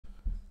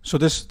So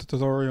this is the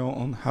tutorial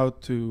on how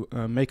to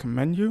make a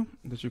menu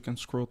that you can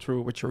scroll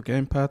through with your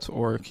gamepad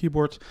or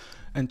keyboard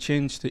and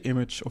change the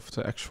image of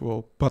the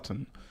actual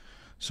button.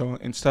 So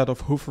instead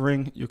of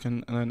hovering, you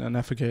can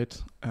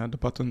navigate the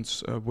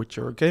buttons with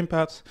your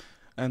gamepad,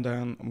 and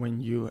then when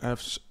you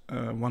have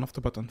one of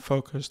the buttons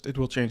focused, it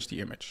will change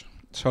the image.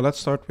 So let's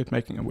start with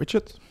making a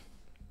widget.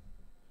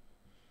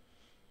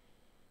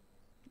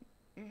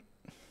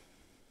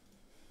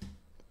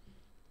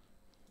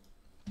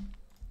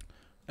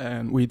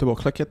 And we double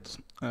click it.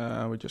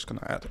 We're just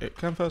gonna add a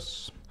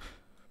canvas.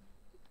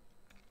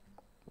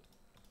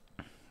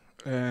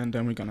 And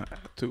then we're gonna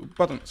add 2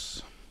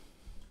 buttons.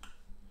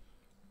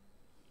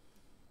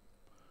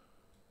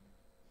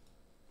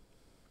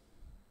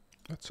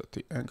 Let's set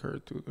the anchor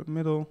to the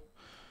middle.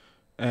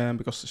 And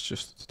because it's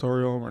just a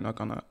tutorial, we're not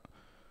gonna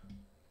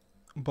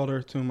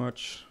bother too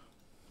much.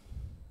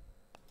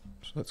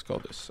 So let's call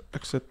this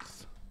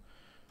exit.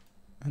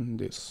 And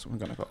this we're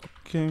gonna call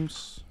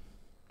games.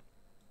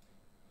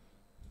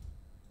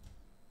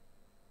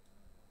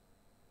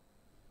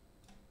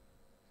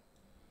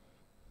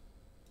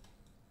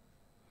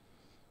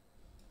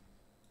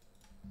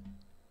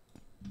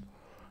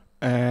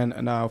 And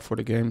now for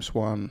the games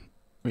one,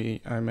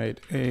 I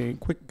made a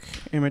quick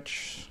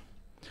image.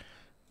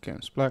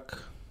 Games black.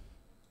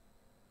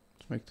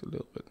 Let's make it a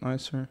little bit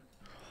nicer.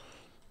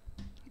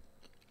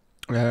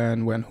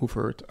 And when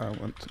hovered, I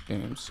want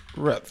games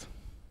red.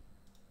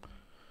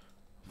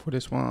 For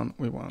this one,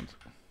 we want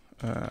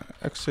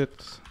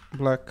exit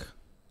black.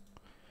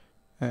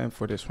 And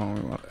for this one,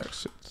 we want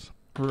exit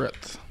red.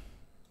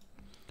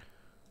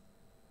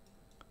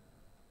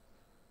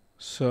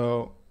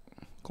 So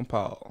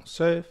compile,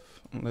 save.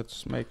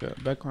 Let's make a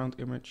background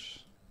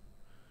image.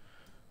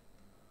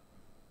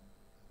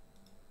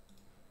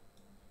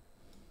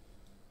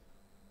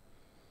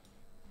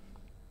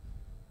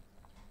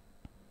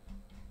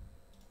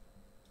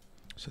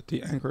 Set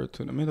the anchor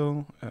to the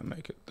middle and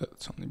make it that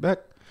it's on the back.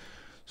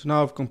 So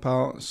now I've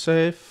compiled,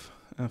 save.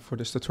 And for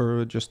this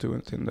tutorial, just do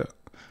it in the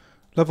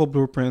level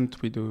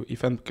blueprint. We do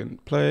event begin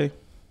play.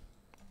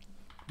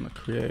 I'm gonna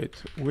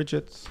create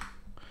widget.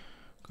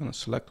 Gonna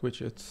select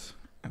widget.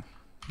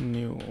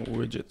 New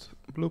widget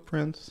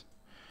blueprint.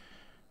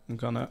 I'm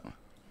gonna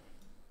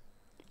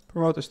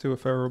promote this to a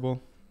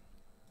variable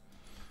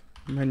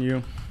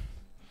menu,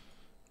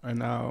 and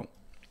now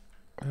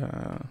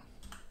add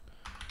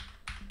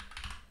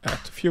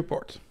the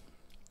viewport.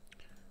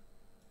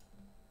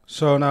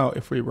 So now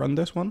if we run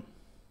this one,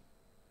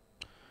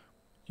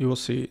 you will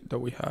see that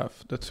we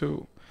have the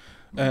 2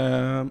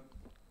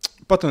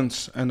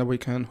 buttons, and that we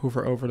can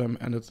hover over them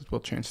and that it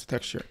will change the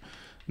texture.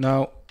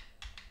 Now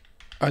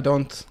I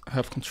don't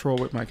have control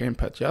with my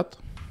gamepad yet.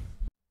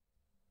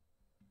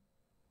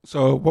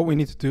 So what we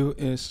need to do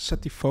is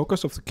set the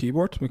focus of the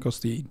keyboard, because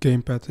the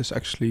gamepad is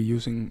actually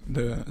using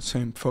the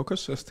same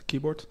focus as the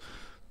keyboard,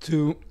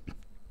 to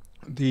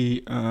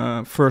the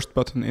first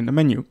button in the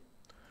menu.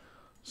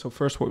 So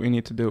first what we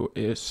need to do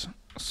is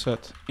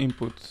set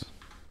input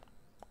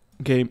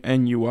game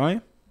and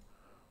UI.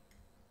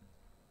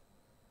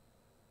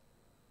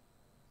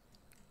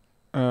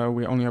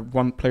 We only have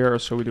 1 player,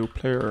 so we do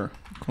player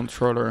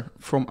controller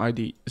from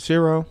ID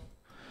 0.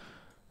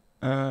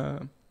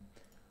 And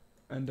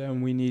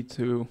then we need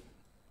to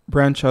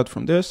branch out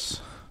from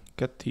this,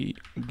 get the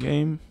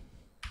game.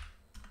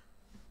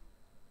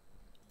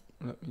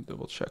 Let me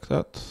double check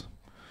that.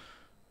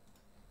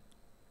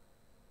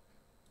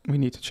 We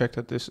need to check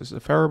that this is a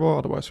variable,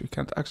 otherwise we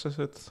can't access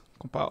it.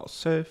 Compile,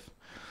 save.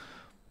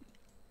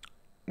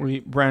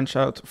 We branch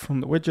out from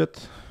the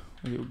widget.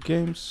 We do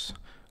games,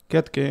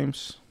 get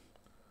games.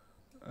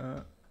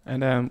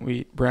 And then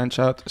we branch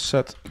out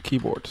set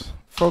keyboard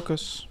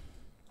focus.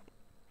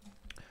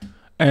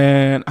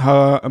 And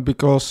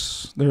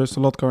because there's a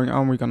lot going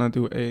on, we're gonna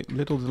do a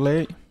little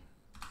delay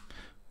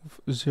of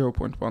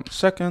 0.1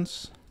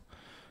 seconds.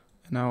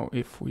 And now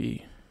if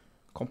we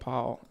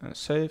compile and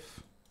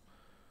save,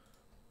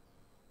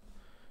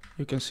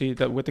 you can see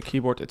that with the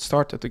keyboard it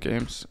started the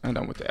games, and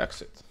then with the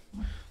exit.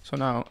 So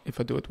now if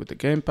I do it with the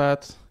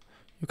gamepad,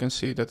 you can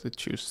see that it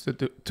chooses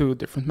the 2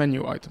 different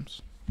menu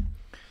items.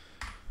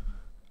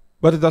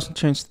 But it doesn't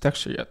change the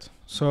texture yet.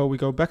 So we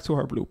go back to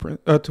our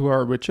blueprint, to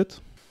our widget,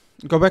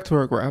 go back to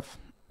our graph.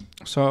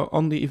 So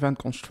on the event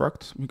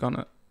construct, we're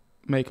gonna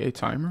make a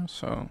timer.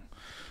 So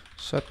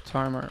set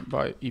timer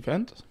by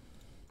event.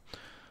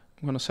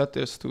 I'm gonna set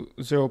this to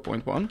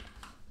 0.1.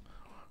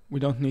 We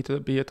don't need to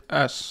be it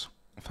as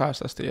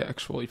fast as the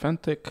actual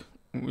event tick.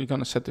 We're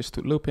gonna set this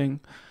to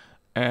looping,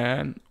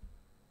 and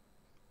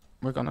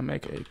we're gonna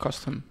make a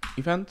custom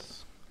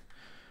event,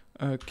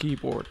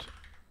 keyboard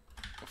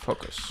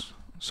focus.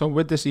 So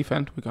with this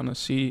event, we're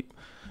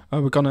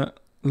gonna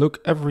look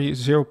every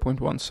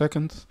 0.1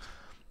 second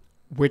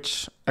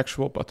which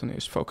actual button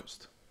is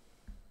focused.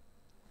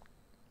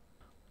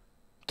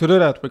 To do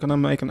that, we're gonna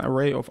make an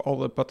array of all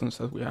the buttons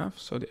that we have.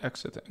 So the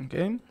exit and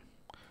game.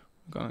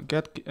 We're gonna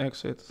get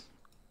exit,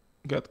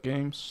 get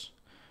games.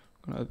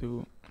 I'm gonna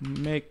do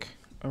make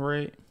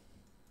array,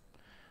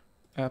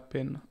 add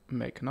pin,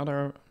 make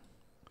another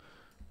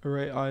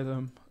array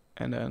item,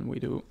 and then we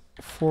do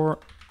for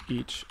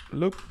each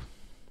loop.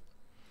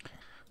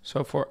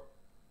 So for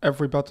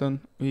every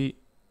button, we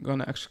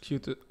gonna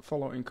execute the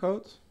following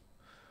code.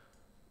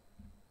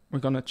 We're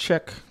gonna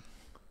check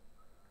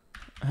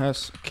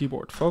has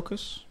keyboard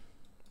focus.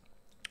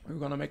 We're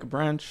gonna make a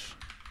branch.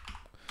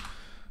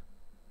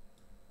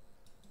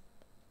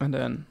 And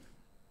then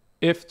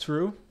if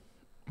true,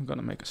 we're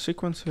gonna make a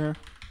sequence here.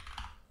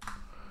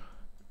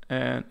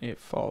 And if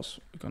false,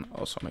 we're gonna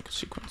also make a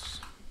sequence.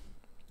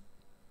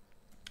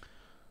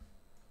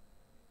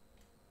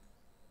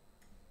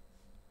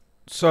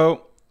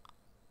 So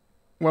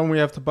when we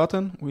have the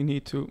button, we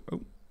need to,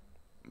 oh,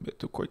 a bit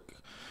too quick.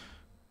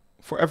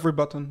 For every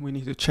button, we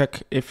need to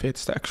check if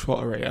it's the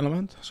actual array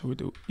element. So we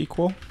do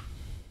equal.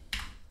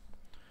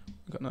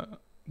 We're gonna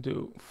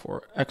do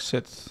for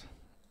exit,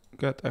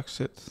 get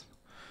exit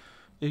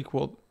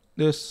equal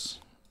this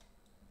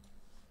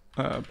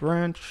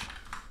branch.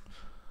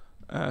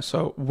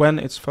 So when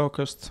it's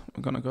focused,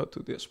 we're gonna go to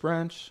this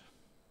branch.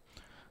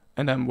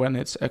 And then when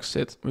it's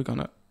exit, we're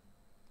gonna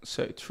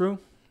say true.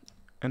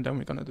 And then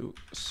we're gonna do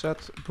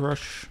set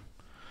brush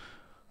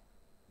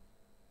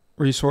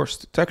resource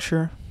to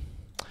texture.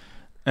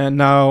 And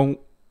now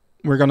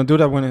we're gonna do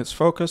that when it's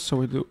focused. So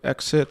we do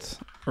exit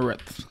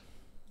red.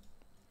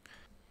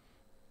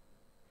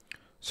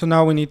 So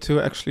now we need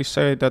to actually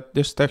say that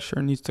this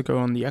texture needs to go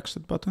on the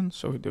exit button.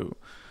 So we do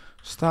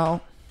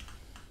style,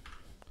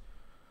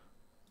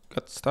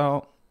 get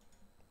style.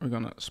 We're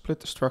gonna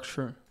split the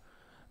structure.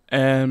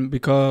 And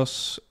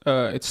because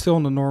it's still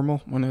in the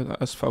normal, when it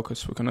has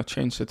focus, we're gonna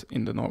change it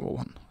in the normal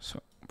one.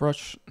 So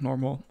brush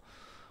normal,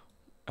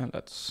 and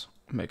let's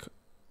make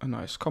a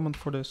nice comment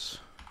for this.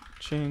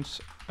 Change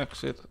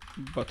exit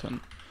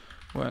button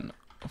when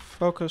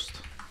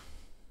focused.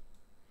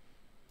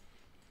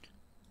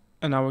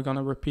 And now we're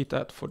gonna repeat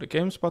that for the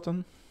games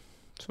button.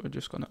 So we're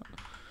just gonna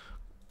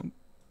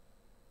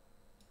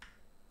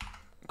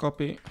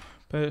copy,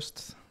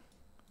 paste,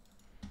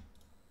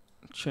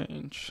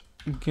 change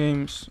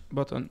games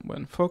button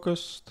when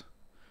focused.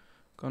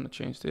 Gonna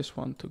change this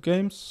one to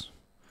games.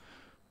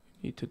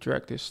 Need to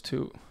drag this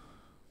to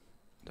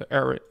the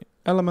array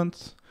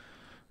element,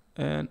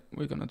 and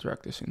we're gonna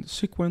drag this in the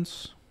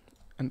sequence,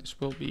 and this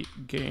will be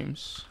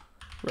games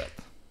red.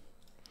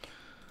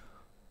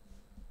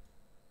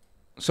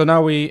 So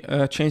now we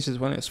changed it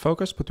when it's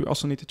focused, but we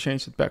also need to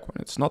change it back when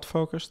it's not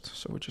focused.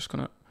 So we're just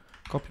gonna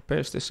copy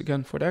paste this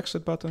again for the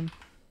exit button.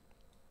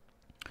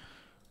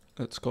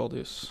 Let's call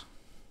this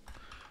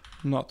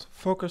not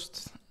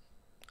focused,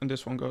 and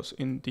this one goes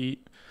in the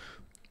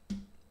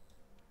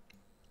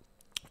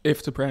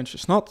if the branch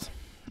is not,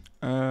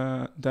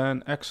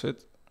 then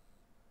exit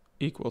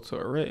equal to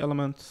array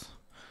element,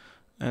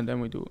 and then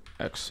we do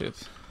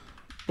exit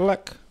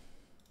black,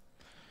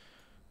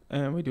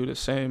 and we do the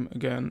same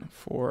again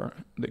for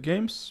the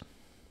games.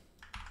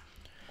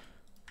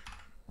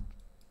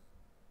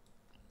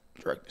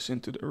 Drag this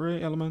into the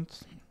array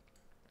element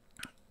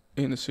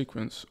in the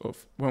sequence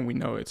of when we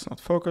know it's not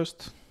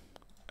focused.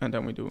 And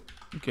then we do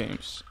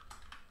games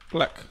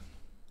black.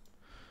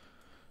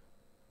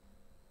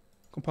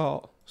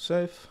 Compile,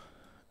 save.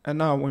 And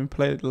now when we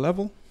play the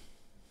level,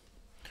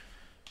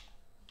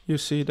 you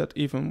see that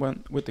even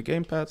when with the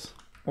gamepad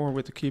or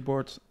with the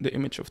keyboard, the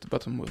image of the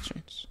button will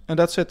change. And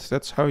that's it.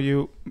 That's how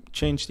you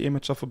change the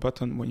image of a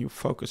button when you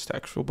focus the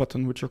actual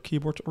button with your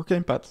keyboard or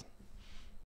gamepad.